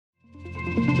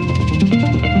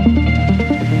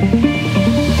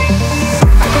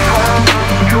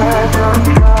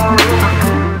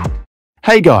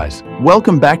Hey guys,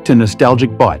 welcome back to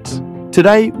Nostalgic Bites.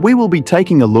 Today, we will be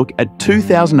taking a look at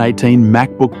 2018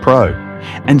 MacBook Pro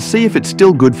and see if it's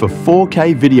still good for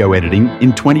 4K video editing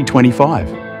in 2025.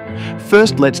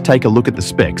 First, let's take a look at the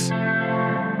specs.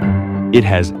 It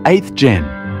has 8th Gen,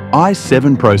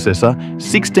 i7 processor,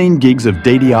 16 gigs of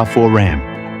DDR4 RAM,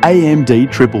 AMD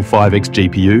 555X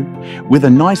GPU, with a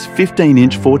nice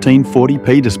 15-inch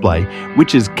 1440p display,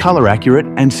 which is color accurate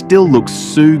and still looks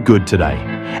so good today,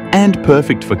 and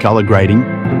perfect for color grading.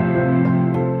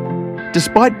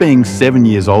 Despite being 7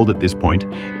 years old at this point,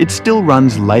 it still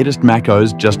runs latest Mac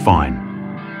OS just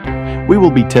fine. We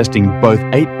will be testing both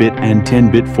 8-bit and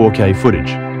 10-bit 4K footage.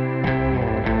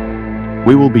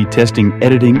 We will be testing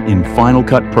editing in Final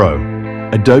Cut Pro,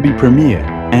 Adobe Premiere,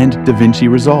 and DaVinci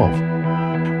Resolve.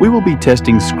 We will be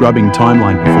testing scrubbing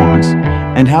timeline performance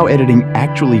and how editing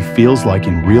actually feels like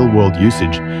in real-world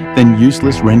usage than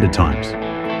useless render times.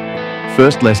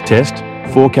 First, let's test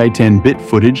 4K 10-bit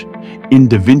footage in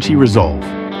DaVinci Resolve.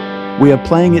 We are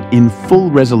playing it in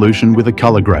full resolution with a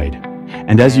color grade,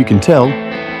 and as you can tell,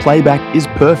 playback is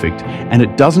perfect and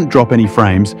it doesn't drop any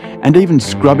frames, and even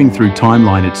scrubbing through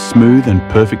timeline it's smooth and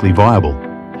perfectly viable.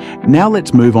 Now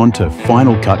let's move on to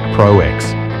Final Cut Pro X.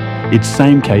 It's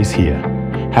same case here.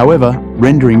 However,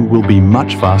 rendering will be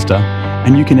much faster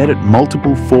and you can edit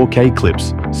multiple 4K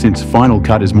clips since Final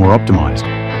Cut is more optimized.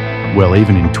 Well,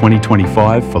 even in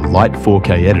 2025 for light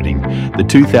 4K editing, the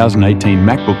 2018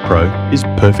 MacBook Pro is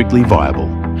perfectly viable.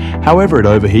 However, it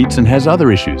overheats and has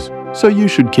other issues, so you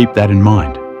should keep that in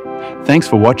mind. Thanks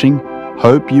for watching.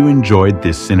 Hope you enjoyed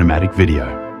this cinematic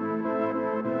video.